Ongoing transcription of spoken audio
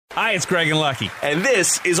Hi, it's Greg and Lucky. And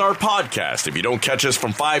this is our podcast. If you don't catch us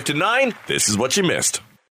from 5 to 9, this is what you missed.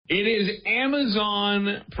 It is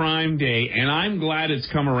Amazon Prime Day, and I'm glad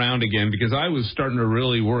it's come around again because I was starting to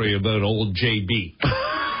really worry about old JB.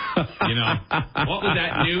 You know, what with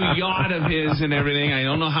that new yacht of his and everything, I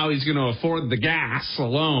don't know how he's going to afford the gas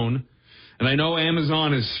alone. And I know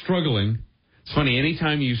Amazon is struggling. It's funny,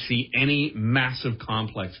 anytime you see any massive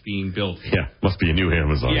complex being built. Yeah, must be a new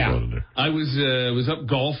Amazon. Yeah, there. I was up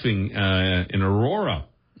golfing in Aurora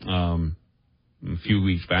a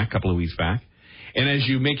couple of weeks back. And as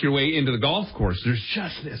you make your way into the golf course, there's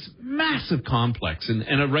just this massive complex.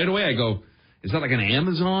 And right away I go, is that like an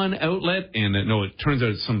Amazon outlet? And no, it turns out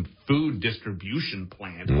it's some food distribution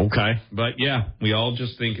plant. Okay. But yeah, we all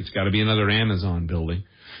just think it's got to be another Amazon building.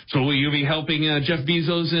 So will you be helping Jeff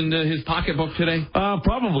Bezos in his pocketbook today?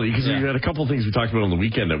 Probably, because we had a couple of things we talked about on the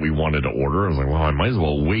weekend that we wanted to order. I was like, well, I might as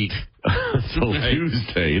well wait until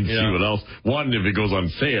Tuesday and see what else. One, if it goes on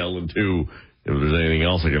sale, and two, if there's anything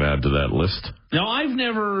else I can add to that list. Now, I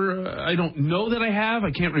don't know that I have.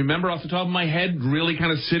 I can't remember off the top of my head really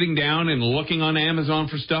kind of sitting down and looking on Amazon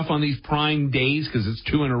for stuff on these Prime days because it's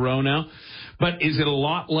 2 in a row now. But is it a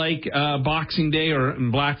lot like Boxing Day or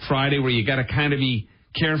Black Friday where you got to kind of be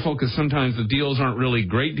careful because sometimes the deals aren't really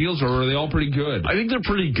great deals, or are they all pretty good? I think they're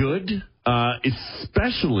pretty good,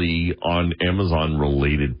 especially on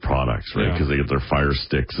Amazon-related products, right? Because they get their Fire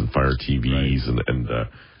Sticks and Fire TVs, right.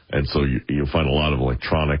 And so you'll find a lot of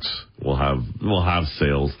electronics will have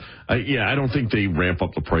sales. I don't think they ramp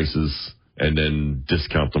up the prices and then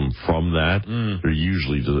discount them from that. They're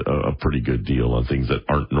usually a pretty good deal on things that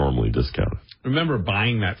aren't normally discounted. I remember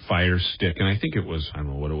buying that Fire Stick, and I think it was, I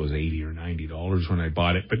don't know what it was, $80 or $90 when I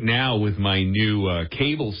bought it. But now with my new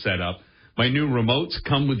cable setup, my new remotes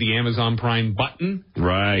come with the Amazon Prime button.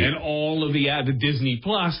 Right. And all of the Disney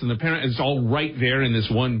Plus and the parent, it's all right there in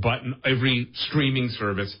this one button, every streaming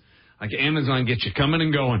service. Like Amazon gets you coming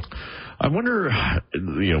and going. I wonder,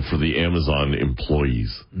 for the Amazon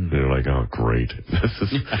employees, they're like, oh, great. This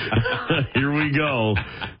is, here we go.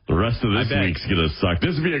 The rest of this week's going to suck.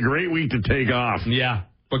 This would be a great week to take off. Yeah.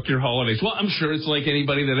 Book your holidays. Well, I'm sure it's like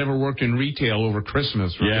anybody that ever worked in retail over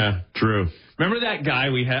Christmas, right? Yeah, true. Remember that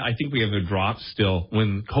guy we had? I think we have the drop still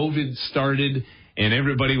when COVID started and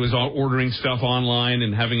everybody was all ordering stuff online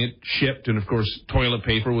and having it shipped. And, of course, toilet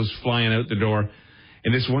paper was flying out the door.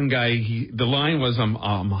 And this one guy, the line was, I'm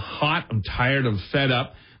hot, I'm tired, I'm fed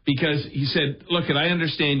up. Because he said, look, I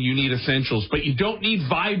understand you need essentials, but you don't need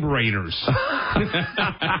vibrators.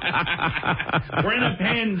 We're in a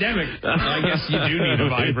pandemic. I guess you do need a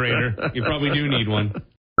vibrator. You probably do need one.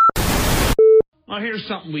 Well, here's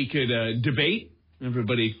something we could debate.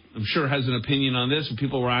 Everybody, I'm sure, has an opinion on this. And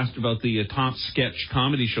people were asked about the top sketch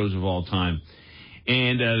comedy shows of all time.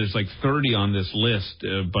 And there's like 30 on this list,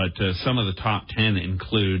 but some of the top 10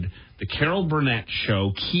 include The Carol Burnett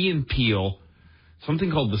Show, Key and Peele,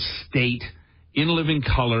 something called The State, In Living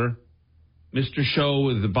Color, Mr. Show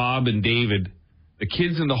with the Bob and David, The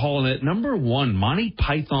Kids in the Hall, and at number 1, Monty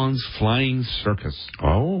Python's Flying Circus.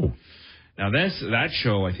 Oh. Now, that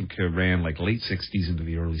show, I think, ran like late 60s into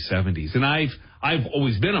the early 70s. And I've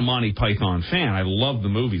always been a Monty Python fan. I love the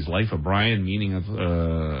movies, Life of Brian, Meaning of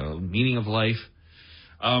Life.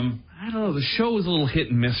 I don't know. The show was a little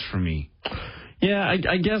hit and miss for me. Yeah,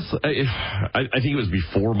 I guess I think it was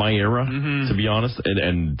before my era, to be honest.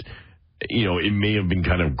 And it may have been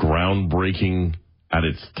kind of groundbreaking at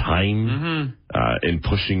its time in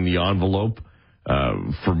pushing the envelope.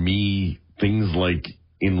 For me, things like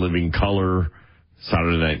In Living Color,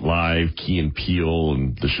 Saturday Night Live, Key and Peele,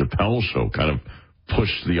 and The Chappelle Show kind of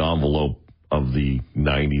pushed the envelope of the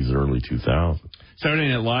 90s, early 2000s. Saturday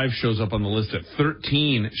Night Live shows up on the list at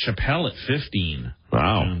 13. Chappelle at 15.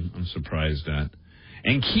 Wow. I'm surprised at.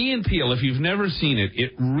 And Key and Peele, if you've never seen it,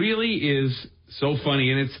 it really is so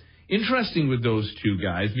funny. And it's interesting with those two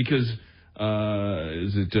guys because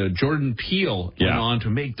Jordan Peele went on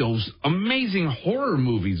to make those amazing horror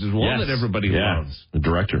movies as well that everybody loves. The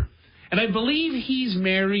director. And I believe he's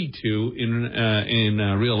married to, in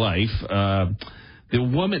real life, the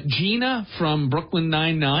woman, Gina from Brooklyn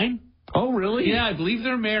Nine-Nine. Oh, really? Yeah, I believe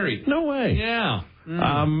they're married. No way. Yeah.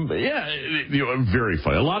 Very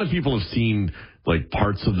funny. A lot of people have seen like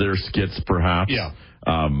parts of their skits, perhaps. Yeah.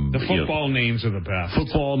 The football names are the best.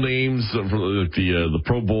 Football names for the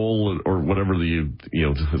Pro Bowl or whatever the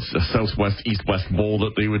Southwest East-West Bowl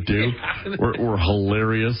that they would do were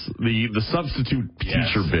hilarious. The substitute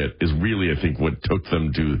teacher bit is really, I think, what took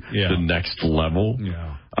them to the next level.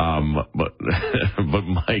 Yeah. But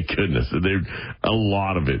my goodness, a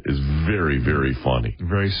lot of it is very, very funny.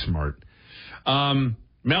 Very smart.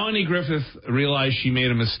 Melanie Griffith realized she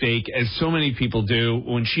made a mistake, as so many people do.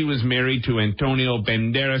 When she was married to Antonio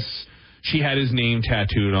Banderas, she had his name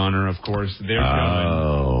tattooed on her, of course.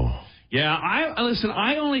 Yeah,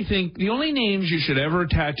 I only think the only names you should ever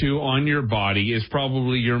tattoo on your body is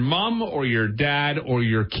probably your mom or your dad or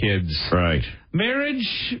your kids. Right. Marriage,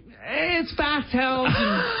 it's bathtubs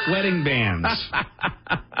and wedding bands.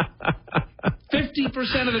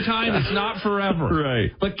 50% of the time, it's not forever.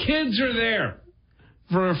 Right. But kids are there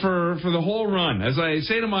for the whole run. As I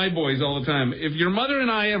say to my boys all the time, if your mother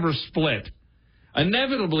and I ever split,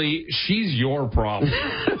 inevitably, she's your problem.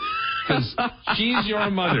 Because she's your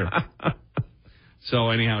mother. So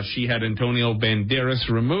anyhow, she had Antonio Banderas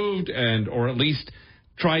removed, or at least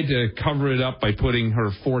tried to cover it up by putting her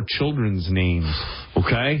 4 children's names.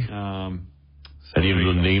 Okay. Any of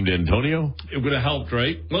them named Antonio? It would have helped,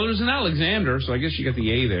 right? Well, there's an Alexander, so I guess you got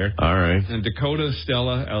the A there. All right. And Dakota,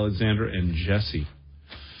 Stella, Alexander, and Jesse.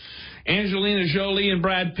 Angelina Jolie and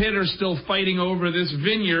Brad Pitt are still fighting over this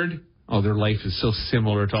vineyard. Oh, their life is so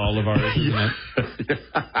similar to all of ours, isn't it?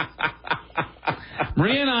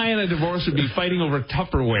 Maria and I in a divorce would be fighting over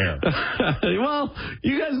Tupperware. Well,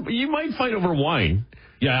 you might fight over wine.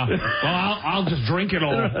 Yeah. Well, I'll just drink it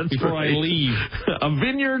all before I leave. A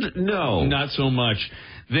vineyard? No. Not so much.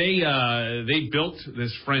 They built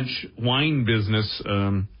this French wine business,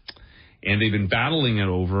 and they've been battling it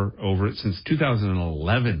over it since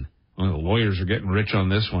 2011. Well, the lawyers are getting rich on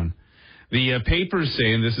this one. The papers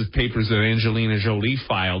say, and this is papers that Angelina Jolie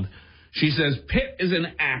filed, she says, Pitt is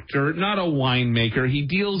an actor, not a winemaker. He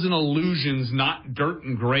deals in illusions, not dirt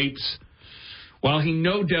and grapes. While he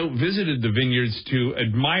no doubt visited the vineyards to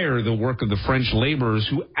admire the work of the French laborers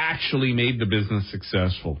who actually made the business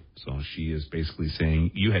successful. So she is basically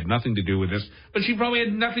saying, you had nothing to do with this, but she probably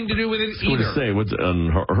had nothing to do with it either. I was going to say, what's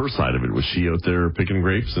on her side of it? Was she out there picking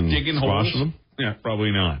grapes and digging squashing holes? them? Yeah,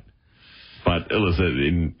 probably not. But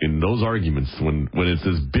listen, in those arguments, when it's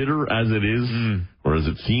as bitter as it is, or as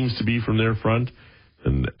it seems to be from their front,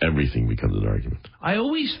 then everything becomes an argument. I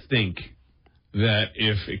always think that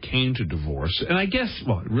if it came to divorce, and I guess,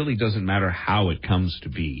 well, it really doesn't matter how it comes to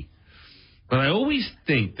be, but I always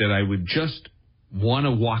think that I would just want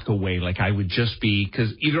to walk away, like I would just be,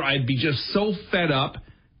 because either I'd be just so fed up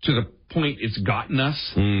to the point it's gotten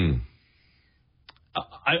us,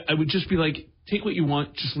 I would just be like, take what you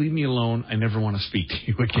want, just leave me alone, I never want to speak to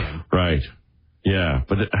you again. Right. Yeah,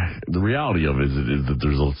 but the reality of it is that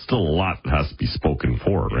there's still a lot that has to be spoken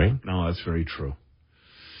for, right? No, that's very true.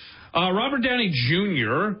 Robert Downey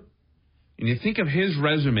Jr., and you think of his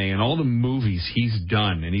resume and all the movies he's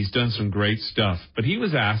done, and he's done some great stuff, but he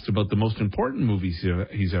was asked about the most important movies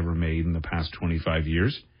he's ever made in the past 25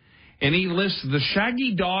 years, and he lists The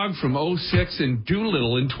Shaggy Dog from 2006 and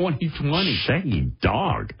Doolittle in 2020. Shaggy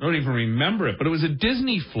Dog? I don't even remember it, but it was a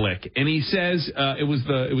Disney flick, and he says it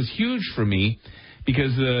was huge for me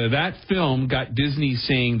because that film got Disney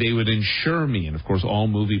saying they would insure me. And, of course, all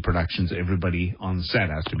movie productions, everybody on the set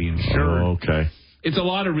has to be insured. Oh, okay. It's a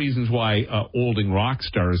lot of reasons why olding rock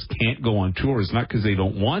stars can't go on tours, not because they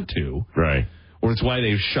don't want to. Right. Or it's why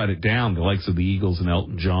they've shut it down, the likes of the Eagles and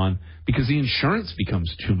Elton John, because the insurance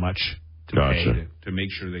becomes too much to pay to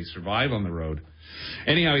make sure they survive on the road.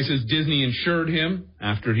 Anyhow, he says Disney insured him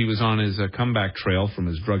after he was on his comeback trail from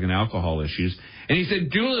his drug and alcohol issues. And he said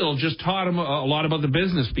Doolittle just taught him a lot about the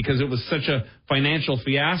business because it was such a financial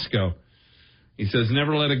fiasco. He says,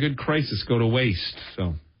 never let a good crisis go to waste.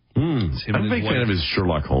 So, I'm a big fan of his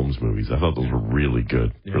Sherlock Holmes movies. I thought those were really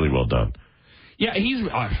good, really well done. Yeah,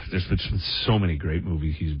 there's been so many great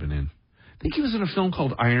movies he's been in. I think he was in a film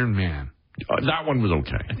called Iron Man. That one was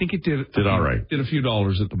okay. I think it did all right. Did a few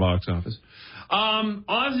dollars at the box office.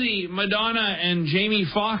 Ozzy, Madonna, and Jamie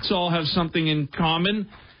Foxx all have something in common.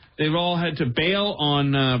 They've all had to bail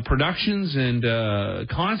on productions and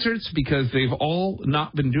concerts because they've all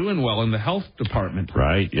not been doing well in the health department.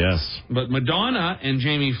 Right, yes. But Madonna and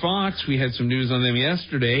Jamie Foxx, we had some news on them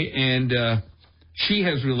yesterday, and she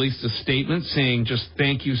has released a statement saying, just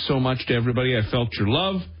thank you so much to everybody. I felt your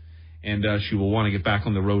love. And she will want to get back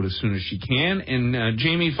on the road as soon as she can. And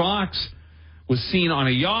Jamie Foxx was seen on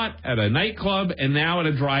a yacht, at a nightclub, and now at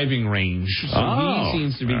a driving range. So he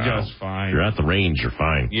seems to be just fine. You're at the range, you're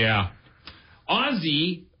fine. Yeah.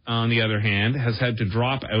 Ozzy, on the other hand, has had to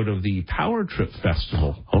drop out of the Power Trip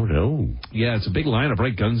Festival. Oh, no. Yeah, it's a big lineup,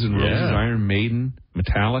 right? Guns N' Roses, Iron Maiden,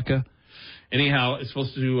 Metallica. Anyhow, it's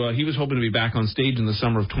supposed to. He was hoping to be back on stage in the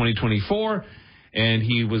summer of 2024. And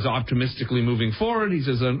he was optimistically moving forward. He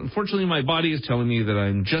says, unfortunately, my body is telling me that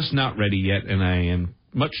I'm just not ready yet, and I am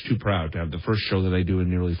much too proud to have the first show that I do in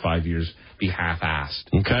nearly 5 years be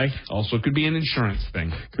half-assed. Okay. Also, it could be an insurance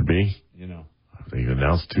thing. Could be. You know. They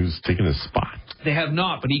announced who's taking his spot. They have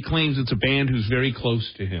not, but he claims it's a band who's very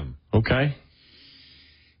close to him. Okay.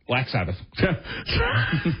 Black Sabbath.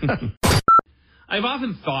 I've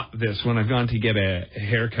often thought this when I've gone to get a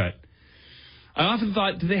haircut. I often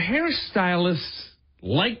thought, do the hairstylists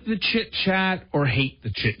like the chit-chat or hate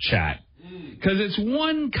the chit-chat? Because it's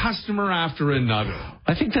one customer after another.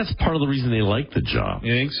 I think that's part of the reason they like the job.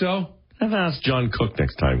 You think so? I've asked John Cook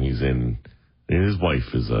next time he's in. His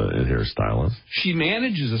wife is a hairstylist. She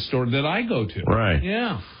manages a store that I go to. Right.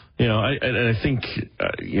 Yeah. You know, I think,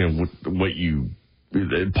 what you,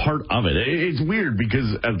 part of it, it's weird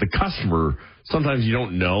because as the customer, sometimes you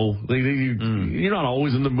don't know. You're not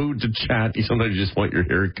always in the mood to chat. You sometimes just want your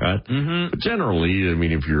hair cut. Mm-hmm. But generally, I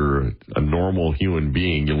mean, if you're a normal human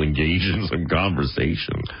being, you'll engage in some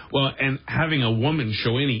conversation. Well, and having a woman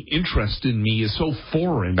show any interest in me is so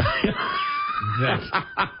foreign that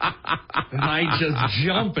I just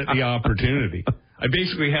jump at the opportunity. I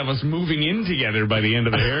basically have us moving in together by the end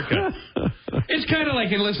of the haircut. It's kind of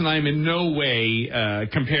like, and listen, I'm in no way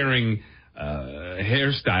comparing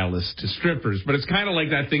hairstylists to strippers, but it's kind of like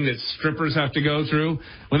that thing that strippers have to go through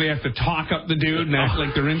when they have to talk up the dude and act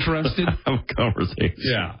like they're interested. Have a conversation.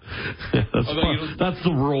 Yeah. That's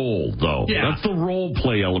the role, though. Yeah. That's the role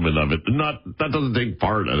play element of it. That doesn't take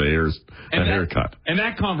part in a haircut. And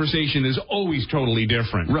that conversation is always totally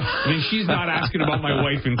different. Right. I mean, she's not asking about my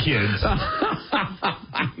wife and kids.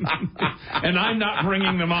 And I'm not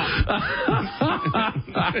bringing them up.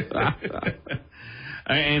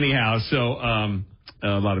 Anyhow, so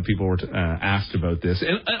a lot of people were asked about this.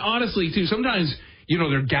 And honestly, too, sometimes,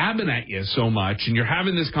 they're gabbing at you so much and you're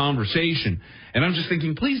having this conversation. And I'm just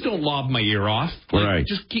thinking, please don't lob my ear off. Right.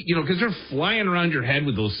 Just keep, because they're flying around your head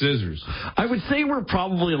with those scissors. I would say we're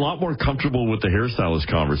probably a lot more comfortable with the hairstylist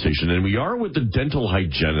conversation than we are with the dental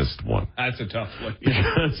hygienist one. That's a tough one.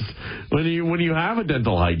 Because when you have a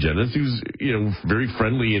dental hygienist who's, very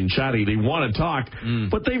friendly and chatty, they want to talk,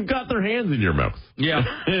 but they've got their hands in your mouth. Yeah.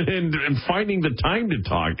 and finding the time to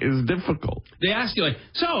talk is difficult. They ask you,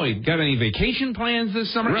 so, you got any vacation plans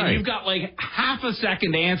this summer? Right. And you've got half a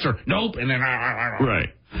second to answer, nope, and then right.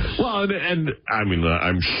 Well, and I mean,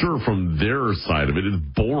 I'm sure from their side of it, it's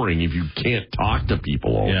boring if you can't talk to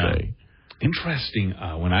people all day. Interesting.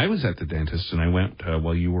 When I was at the dentist and I went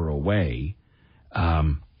while you were away,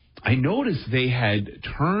 I noticed they had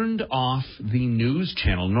turned off the news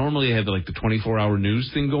channel. Normally they had the 24-hour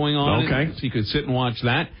news thing going on. Okay. So you could sit and watch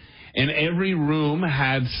that. And every room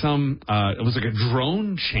had it was like a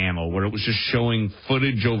drone channel where it was just showing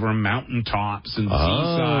footage over mountaintops and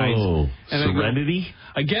seasides. And Serenity?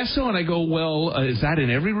 I guess so. And I go, well, is that in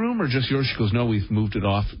every room or just yours? She goes, no, we've moved it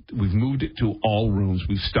off. We've moved it to all rooms.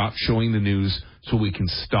 We've stopped showing the news so we can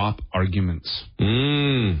stop arguments.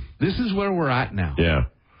 This is where we're at now. Yeah.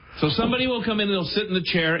 So somebody will come in and they'll sit in the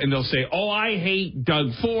chair and they'll say, oh, I hate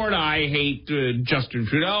Doug Ford. I hate Justin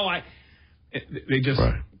Trudeau. They just...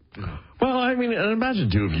 Right. Well, I mean,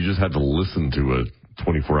 imagine, too, if you just had to listen to a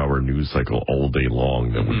 24-hour news cycle all day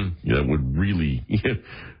long, that would really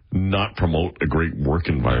not promote a great work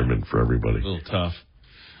environment for everybody. A little tough.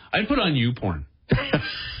 I'd put on YouPorn.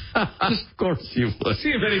 Of course you would. See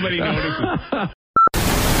if anybody notices. I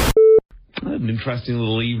had an interesting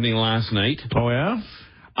little evening last night. Oh, yeah?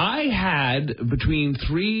 I had, between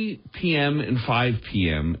 3 p.m. and 5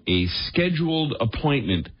 p.m., a scheduled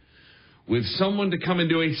appointment with someone to come and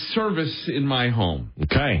do a service in my home.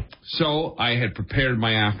 Okay. So I had prepared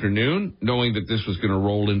my afternoon, knowing that this was going to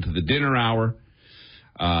roll into the dinner hour.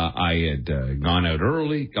 I had gone out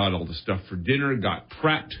early, got all the stuff for dinner, got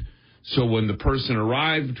prepped. So when the person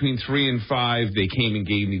arrived between 3 and 5, they came and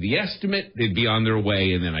gave me the estimate. They'd be on their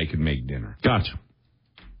way, and then I could make dinner. Gotcha.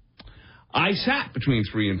 I sat between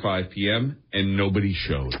 3 and 5 p.m., and nobody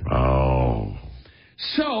showed. Oh.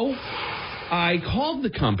 So I called the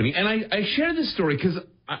company, and I share this story because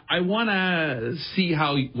I want to see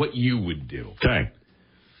what you would do. Okay.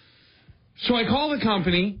 So I call the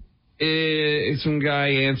company. Some guy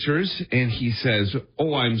answers, and he says,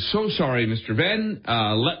 oh, I'm so sorry, Mr. Ben.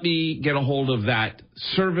 Let me get a hold of that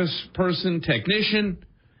service person, technician,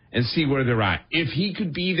 and see where they're at. If he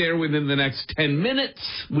could be there within the next 10 minutes,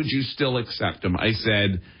 would you still accept him? I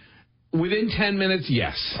said, within 10 minutes,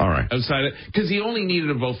 yes. All right. Outside it, because he only needed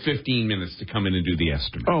about 15 minutes to come in and do the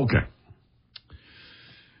estimate. Oh, okay.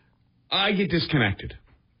 I get disconnected.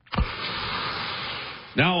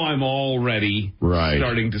 Now I'm already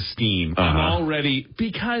starting to steam. I'm already,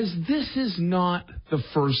 because this is not the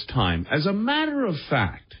first time. As a matter of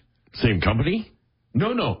fact. Same company?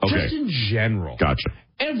 No. Okay. Just in general. Gotcha.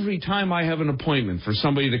 every time I have an appointment for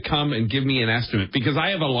somebody to come and give me an estimate, because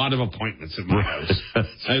I have a lot of appointments at my house,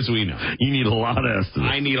 as we know. You need a lot of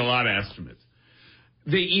estimates. I need a lot of estimates.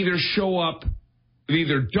 They either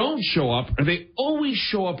don't show up, or they always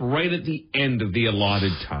show up right at the end of the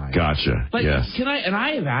allotted time. Gotcha. Like, yes. and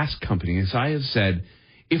I have asked companies, I have said,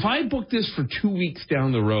 if I book this for 2 weeks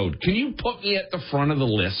down the road, can you put me at the front of the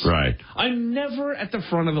list? Right. I'm never at the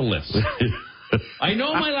front of the list. I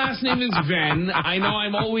know my last name is Venn. I know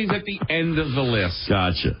I'm always at the end of the list.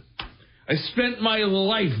 Gotcha. I spent my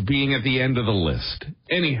life being at the end of the list.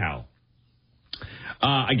 Anyhow,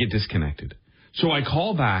 I get disconnected. So I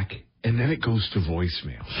call back, and then it goes to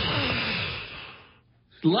voicemail.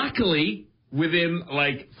 Luckily, within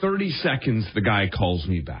like 30 seconds, the guy calls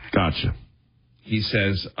me back. Gotcha. He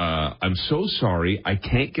says, I'm so sorry, I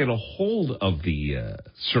can't get a hold of the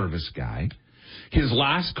service guy. His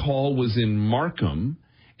last call was in Markham,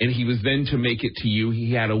 and he was then to make it to you.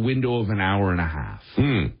 He had a window of an hour and a half.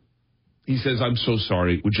 He says, I'm so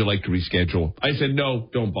sorry. Would you like to reschedule? I said, no,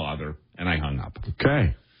 don't bother. And I hung up.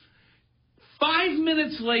 Okay. 5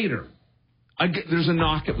 minutes later, there's a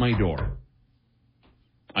knock at my door.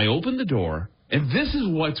 I open the door, and this is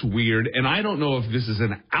what's weird, and I don't know if this is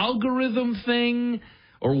an algorithm thing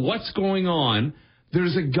or what's going on.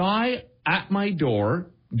 There's a guy at my door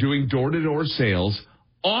doing door-to-door sales,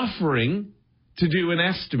 offering to do an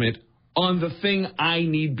estimate on the thing I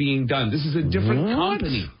need being done. This is a different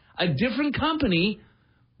company. A different company,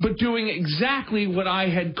 but doing exactly what I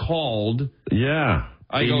had called. Yeah.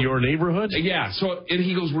 In your neighborhood? Yeah. So, and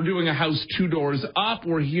he goes, we're doing a house 2 doors up.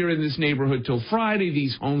 We're here in this neighborhood till Friday.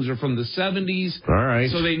 These homes are from the 70s. All right.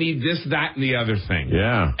 So they need this, that, and the other thing.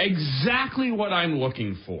 Yeah. Exactly what I'm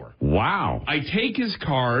looking for. Wow. I take his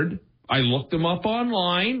card. I looked him up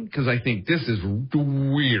online because I think this is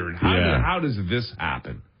weird. How does this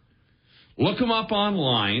happen? Look him up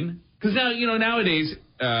online because now, nowadays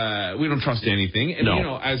we don't trust anything. And,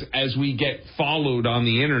 as we get followed on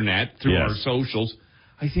the internet through our socials,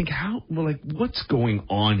 I think, what's going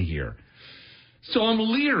on here? So I'm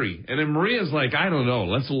leery. And then Maria's like, I don't know.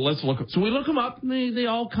 Let's look. So we look them up. And they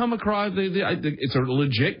all come across. It's a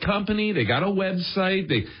legit company. They got a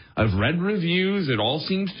website. I've read reviews. It all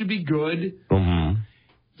seems to be good. Mm-hmm.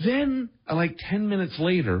 Then, like 10 minutes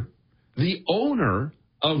later, the owner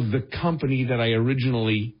of the company that I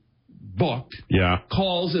originally booked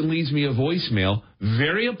calls and leaves me a voicemail,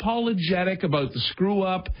 very apologetic about the screw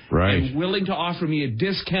up, and willing to offer me a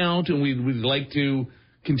discount, and we'd like to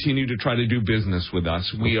continue to try to do business with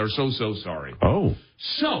us. We are so sorry. Oh.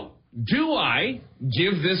 So, do I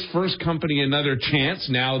give this first company another chance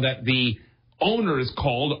now that the owner is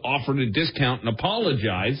called, offered a discount, and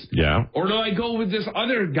apologized? Yeah. Or do I go with this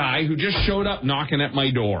other guy who just showed up knocking at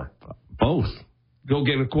my door? Both. Go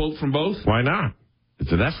get a quote from both? Why not?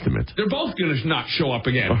 It's an estimate. They're both going to not show up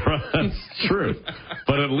again. That's true.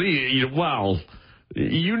 But at least,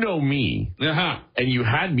 you know me, and you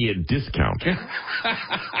had me at discount. Your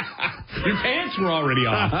pants were already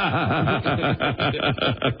off.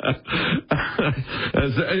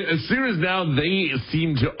 As soon as now they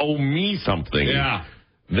seem to owe me something,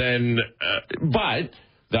 then, but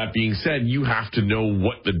that being said, you have to know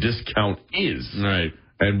what the discount is. Right.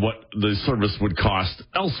 And what the service would cost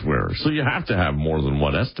elsewhere. So you have to have more than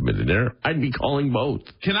one estimate in there. I'd be calling both.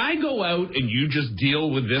 Can I go out and you just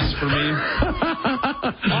deal with this for me?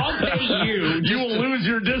 I'll pay you. You will lose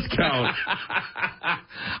your discount.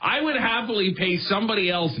 I would happily pay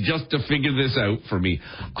somebody else just to figure this out for me.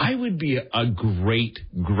 I would be a great,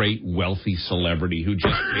 great wealthy celebrity who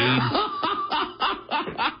just paid...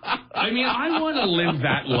 I mean, I want to live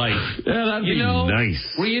that life. Yeah, that'd be nice.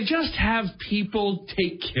 Where you just have people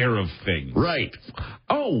take care of things. Right.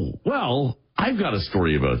 Oh, well, I've got a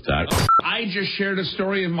story about that. I just shared a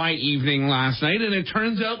story of my evening last night, and it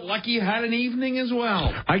turns out Lucky had an evening as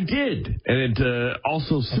well. I did. And it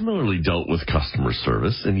also similarly dealt with customer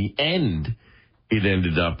service. In the end, it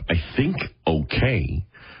ended up, I think, okay.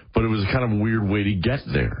 But it was kind of a weird way to get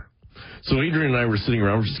there. So Adrian and I were sitting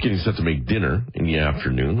around, we're just getting set to make dinner in the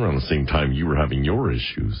afternoon, around the same time you were having your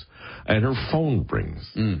issues, and her phone rings.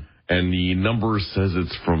 And the number says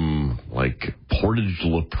it's from, Portage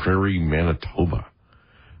La Prairie, Manitoba.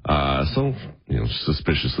 So,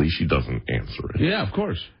 suspiciously, she doesn't answer it. Yeah, of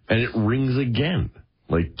course. And it rings again,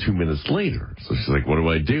 2 minutes later. So she's like, what do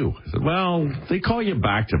I do? I said, well, they call you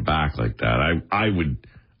back to back like that.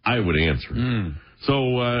 I would answer. So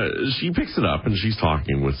she picks it up, and she's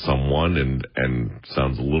talking with someone and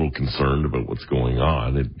sounds a little concerned about what's going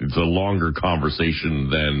on. It's a longer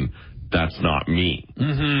conversation than that's not me.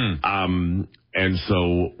 Mm-hmm. And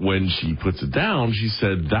so when she puts it down, she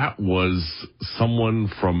said that was someone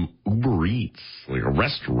from Uber Eats, like a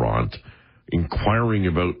restaurant, inquiring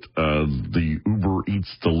about the Uber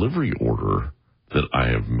Eats delivery order that I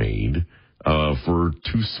have made for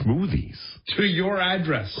 2 smoothies. To your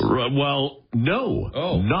address? Well, no,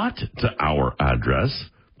 not to our address,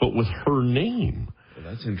 but with her name. Well,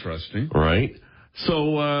 that's interesting. Right?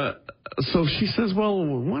 So she says, well,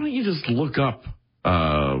 why don't you just look up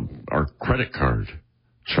our credit card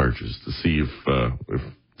charges to see if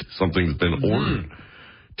something's been ordered.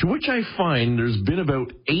 To which I find there's been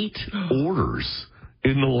about 8 orders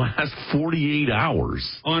in the last 48 hours.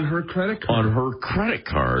 On her credit card? On her credit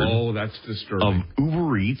card. Oh, that's disturbing. Of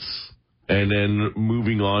Uber Eats, and then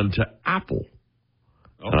moving on to Apple.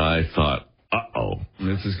 Oh. And I thought, uh-oh.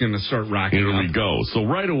 This is going to start racking up. Here we go. So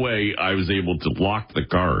right away, I was able to lock the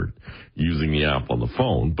card using the app on the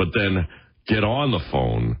phone, but then get on the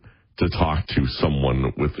phone to talk to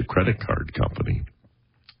someone with the credit card company.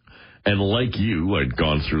 And like you, I'd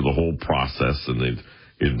gone through the whole process, and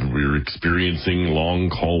we were experiencing long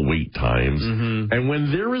call wait times. Mm-hmm. And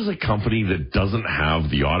when there is a company that doesn't have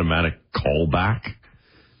the automatic callback,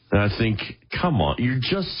 I think, come on, you're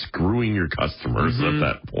just screwing your customers at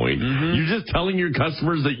that point. Mm-hmm. You're just telling your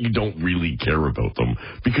customers that you don't really care about them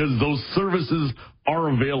because those services are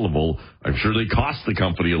available. I'm sure they cost the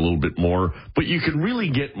company a little bit more, but you can really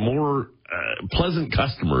get more pleasant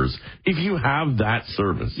customers if you have that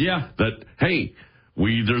service. Yeah. That, hey,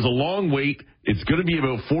 there's a long wait. It's going to be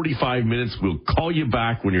about 45 minutes. We'll call you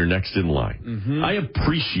back when you're next in line. Mm-hmm. I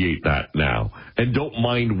appreciate that now and don't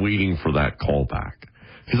mind waiting for that call back.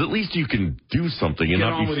 Because at least you can do something and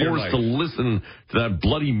not be forced to listen to that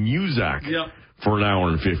bloody Muzak for an hour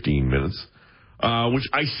and 15 minutes. Which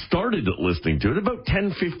I started listening to it. About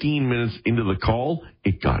 10, 15 minutes into the call,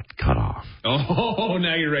 it got cut off. Oh,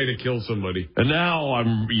 now you're ready to kill somebody. And now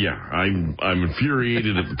I'm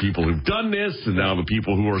infuriated at the people who've done this, and now the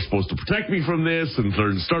people who are supposed to protect me from this, and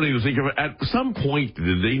they're starting to think of it. At some point,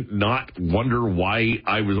 did they not wonder why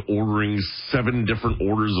I was ordering 7 different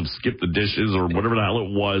orders of Skip the Dishes or whatever the hell it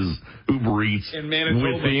was, Uber Eats,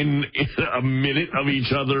 within a minute of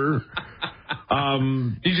each other?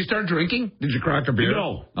 Did you start drinking? Did you crack a beer?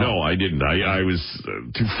 No, I didn't. I was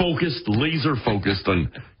too focused, laser focused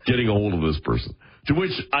on getting a hold of this person. To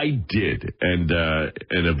which I did, and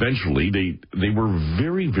eventually they were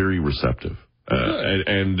very, very receptive,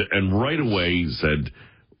 and right away said,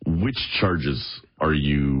 "Which charges are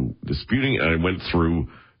you disputing?" And I went through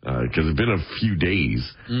because it's been a few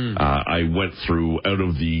days. I went through out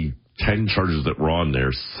of the 10 charges that were on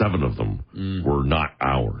there, 7 of them were not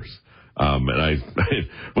ours. But it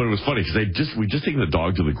was funny because we just taken the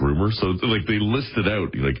dog to the groomer, so like they listed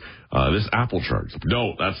out this Apple charge.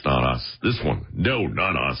 No, that's not us. This one, no,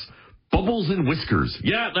 not us. Bubbles and Whiskers.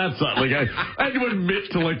 Yeah, that's not, I had to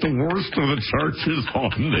admit to the worst of the charges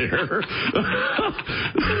on there.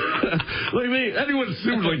 Anyone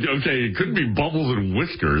assumed okay, it couldn't be Bubbles and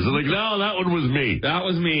Whiskers. And no, that one was me. That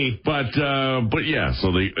was me. But yeah, so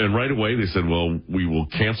and right away they said, well, we will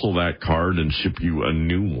cancel that card and ship you a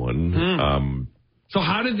new one. So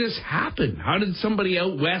how did this happen? How did somebody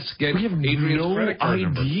out west get Adrian's credit card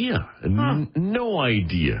number? No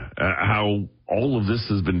idea how all of this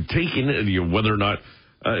has been taken, and whether or not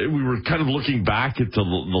we were kind of looking back at the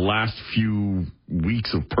last few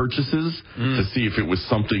weeks of purchases to see if it was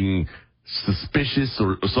something suspicious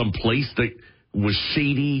or some place that was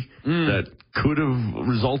shady that could have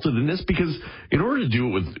resulted in this. Because in order to do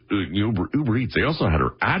it with Uber Eats, they also had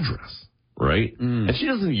her address. Right? And she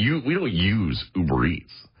doesn't we don't use Uber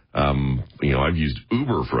Eats. I've used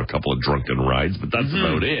Uber for a couple of drunken rides, but that's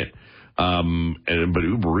about it. But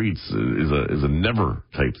Uber Eats is a never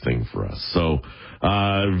type thing for us. So,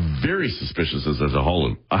 very suspicious as a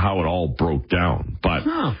whole, how it all broke down. But,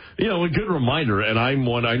 a good reminder, and I'm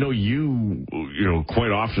one, I know you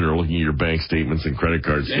quite often are looking at your bank statements and credit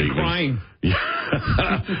card statements. And crying. Yeah.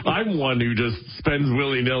 I'm one who just spends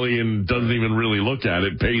willy-nilly and doesn't even really look at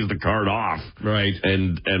it, pays the card off. Right.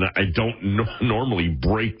 And I don't normally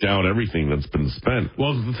break down everything that's been spent.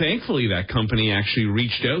 Well, thankfully that company actually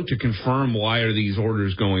reached out to confirm why are these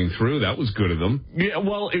orders going through. That was good of them. Yeah,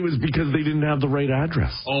 well, it was because they didn't have the right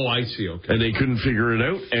address. Oh, I see. Okay. And they couldn't figure it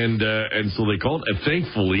out, and so they called. And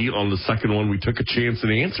thankfully, on the second one, we took a chance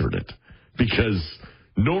and answered it. Because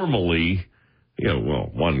normally...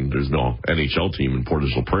 one, there's no NHL team in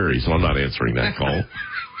Portage-la Prairie, so I'm not answering that call.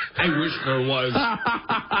 I wish there was.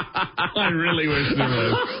 I really wish there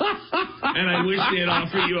was. And I wish they'd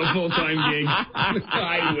offer you a full-time gig.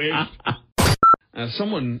 I wish.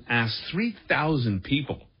 Someone asked 3,000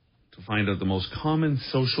 people to find out the most common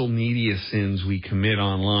social media sins we commit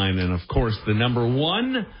online. And, of course, the number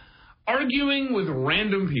one, arguing with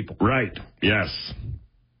random people. Right. Yes.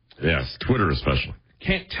 Yes. Twitter especially.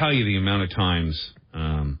 Can't tell you the amount of times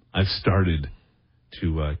I've started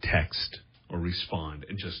to text or respond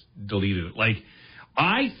and just deleted it. Like,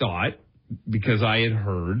 I thought, because I had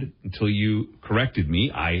heard, until you corrected me,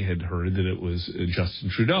 I had heard that it was Justin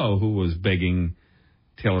Trudeau who was begging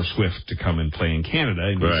Taylor Swift to come and play in Canada.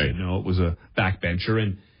 And you said, no, it was a backbencher.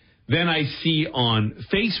 And then I see on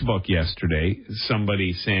Facebook yesterday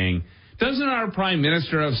somebody saying, doesn't our prime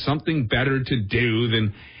minister have something better to do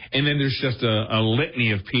than... And then there's just a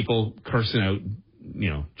litany of people cursing out,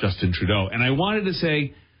 Justin Trudeau. And I wanted to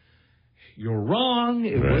say, you're wrong.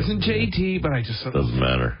 It wasn't JT, but I just thought, doesn't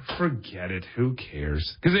matter. Forget it. Who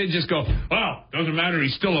cares? Because they just go, well, doesn't matter.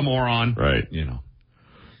 He's still a moron. Right.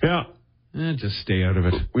 Yeah. Just stay out of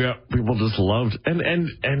it. Yeah. People just loved, and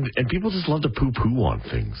people just love to poo-poo on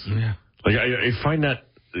things. Yeah. Like, I find that,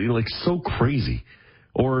 so crazy.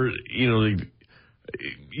 Or,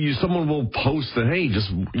 someone will post that, hey, just,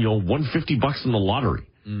 won $50 in the lottery.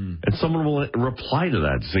 And someone will reply to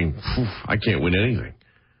that saying, I can't win anything.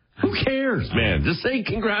 Who cares, man? Just say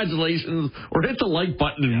congratulations or hit the like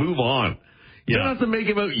button and move on. You don't have to make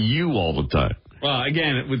it about you all the time. Well,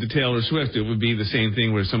 again, with the Taylor Swift, it would be the same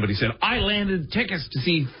thing where somebody said, I landed tickets to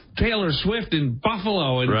see Taylor Swift in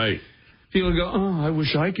Buffalo. And people go, oh, I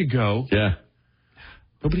wish I could go. Yeah.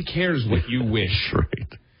 Nobody cares what you wish.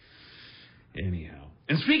 Right. Anyhow.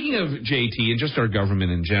 And speaking of JT and just our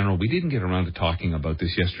government in general, we didn't get around to talking about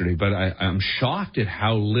this yesterday, but I'm shocked at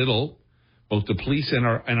how little both the police and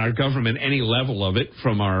our government, any level of it,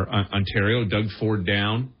 from our Ontario, Doug Ford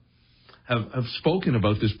down, have spoken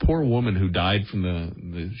about this poor woman who died from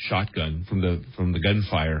the shotgun, from the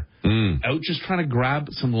gunfire, out just trying to grab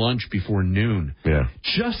some lunch before noon. Yeah.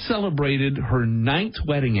 Just celebrated her 9th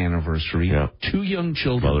wedding anniversary. Yeah. 2 young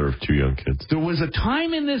children. Mother of 2 young kids. There was a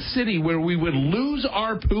time in this city where we would lose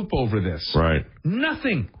our poop over this. Right.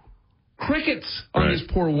 Nothing. Crickets on this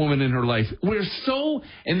poor woman in her life. We're so,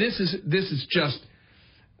 and this is just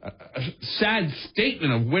a sad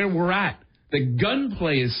statement of where we're at. The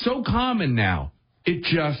gunplay is so common now. We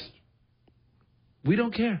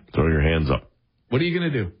don't care. Throw your hands up. What are you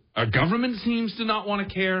going to do? Our government seems to not want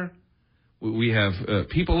to care. We have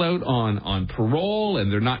people out on parole,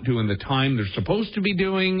 and they're not doing the time they're supposed to be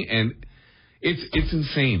doing, and it's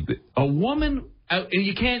insane. A woman out, and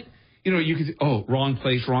you can't, you could, wrong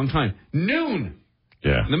place, wrong time. Noon.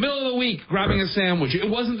 Yeah. In the middle of the week, grabbing a sandwich. It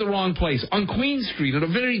wasn't the wrong place. On Queen Street, at a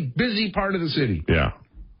very busy part of the city. Yeah.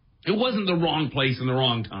 It wasn't the wrong place and the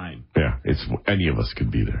wrong time. Yeah, any of us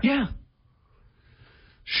could be there. Yeah.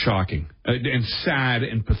 Shocking. And sad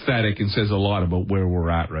and pathetic, and says a lot about where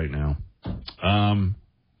we're at right now.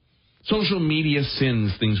 Social media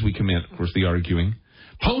sins, things we commit. Of course, the arguing.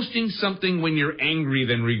 Posting something when you're angry,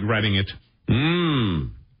 then regretting it.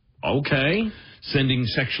 Okay. Sending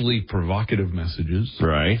sexually provocative messages.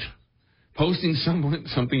 Right. Posting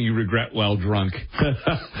something you regret while drunk.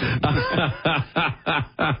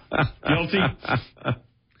 Guilty.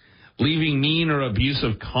 Leaving mean or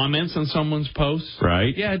abusive comments on someone's posts.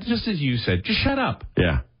 Right. Yeah, just as you said. Just shut up.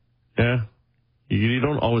 Yeah. Yeah. You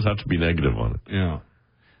don't always have to be negative on it. Yeah.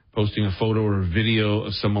 Posting a photo or a video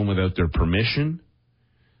of someone without their permission.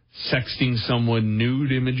 Sexting someone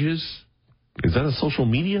nude images. Is that a social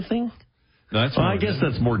media thing? No, I guess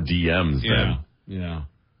that's more DMs then. Yeah.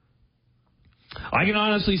 I can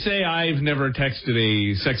honestly say I've never texted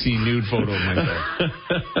a sexy nude photo of myself.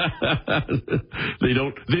 They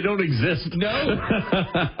don't exist. No.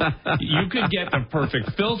 You could get the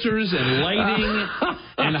perfect filters and lighting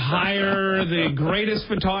and hire the greatest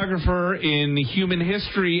photographer in human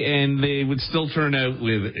history, and they would still turn out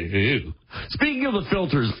with ew. Speaking of the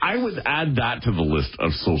filters, I would add that to the list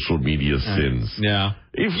of social media sins. Yeah.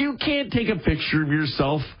 If you can't take a picture of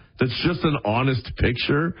yourself that's just an honest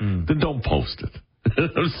picture, then don't post it.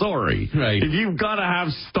 I'm sorry. Right. If you've got to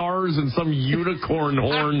have stars and some unicorn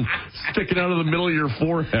horn sticking out of the middle of your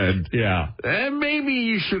forehead, maybe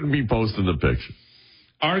you shouldn't be posting the picture.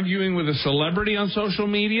 Arguing with a celebrity on social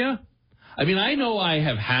media? I mean, I know I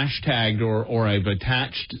have hashtagged or I've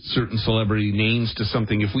attached certain celebrity names to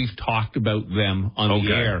something if we've talked about them on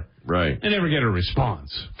the air. Right. I never get a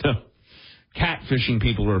response. Catfishing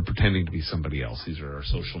people who are pretending to be somebody else. These are our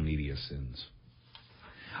social media sins.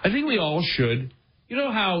 I think we all should. You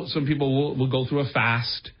know how some people will go through a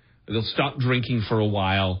fast, they'll stop drinking for a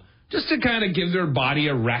while, just to kind of give their body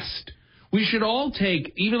a rest. We should all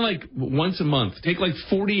take, even like once a month, take like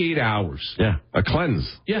 48 hours. Yeah, a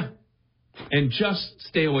cleanse. Yeah. And just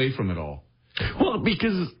stay away from it all. Well,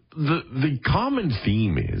 because the common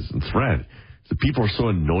theme is, and thread, is that people are so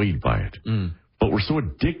annoyed by it. But we're so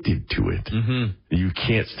addicted to it that you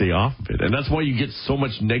can't stay off of it. And that's why you get so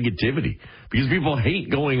much negativity. Because people hate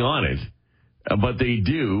going on it, but they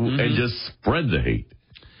do, and just spread the hate.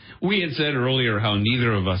 We had said earlier how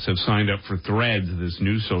neither of us have signed up for Threads, this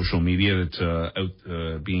new social media that's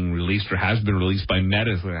out being released or has been released by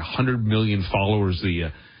Meta. It's like 100 million followers,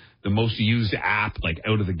 the most used app, like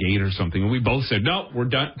out of the gate or something. And we both said, no, we're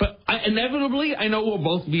done. But inevitably, I know we'll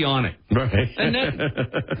both be on it. Right. And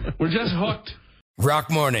then we're just hooked.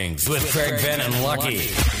 Rock Mornings with Craig Venn and Lucky.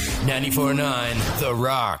 94.9 The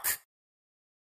Rock.